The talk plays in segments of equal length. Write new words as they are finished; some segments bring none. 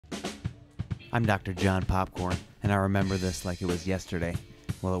I'm Dr. John Popcorn, and I remember this like it was yesterday.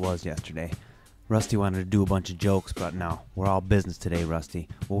 Well, it was yesterday. Rusty wanted to do a bunch of jokes, but no, we're all business today, Rusty.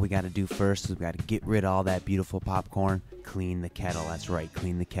 What we got to do first is we got to get rid of all that beautiful popcorn, clean the kettle. That's right,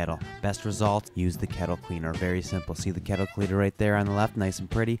 clean the kettle. Best results, use the kettle cleaner. Very simple. See the kettle cleaner right there on the left, nice and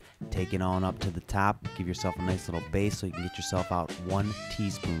pretty. Take it on up to the top. Give yourself a nice little base so you can get yourself out 1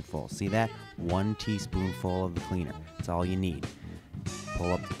 teaspoonful. See that? 1 teaspoonful of the cleaner. That's all you need.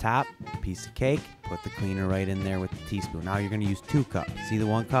 Pull up the top, piece of cake, put the cleaner right in there with the teaspoon. Now you're going to use 2 cups. See the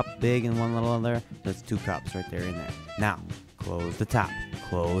 1 cup big and 1 little in there? That's 2 cups right there in there. Now, close the top,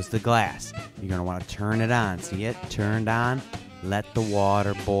 close the glass. You're going to want to turn it on. See it? Turned on. Let the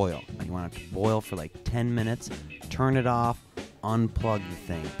water boil. You want it to boil for like 10 minutes. Turn it off. Unplug the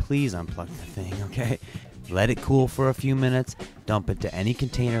thing. Please unplug the thing, okay? Let it cool for a few minutes. Dump it to any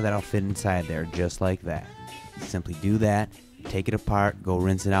container that'll fit inside there, just like that. Simply do that. Take it apart, go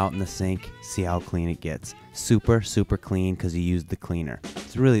rinse it out in the sink, see how clean it gets. Super, super clean because you used the cleaner.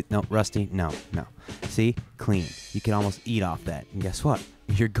 It's really, no, Rusty, no. See, clean. You can almost eat off that. And guess what?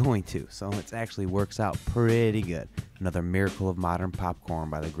 You're going to. So it actually works out pretty good. Another miracle of modern popcorn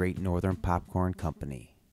by the Great Northern Popcorn Company.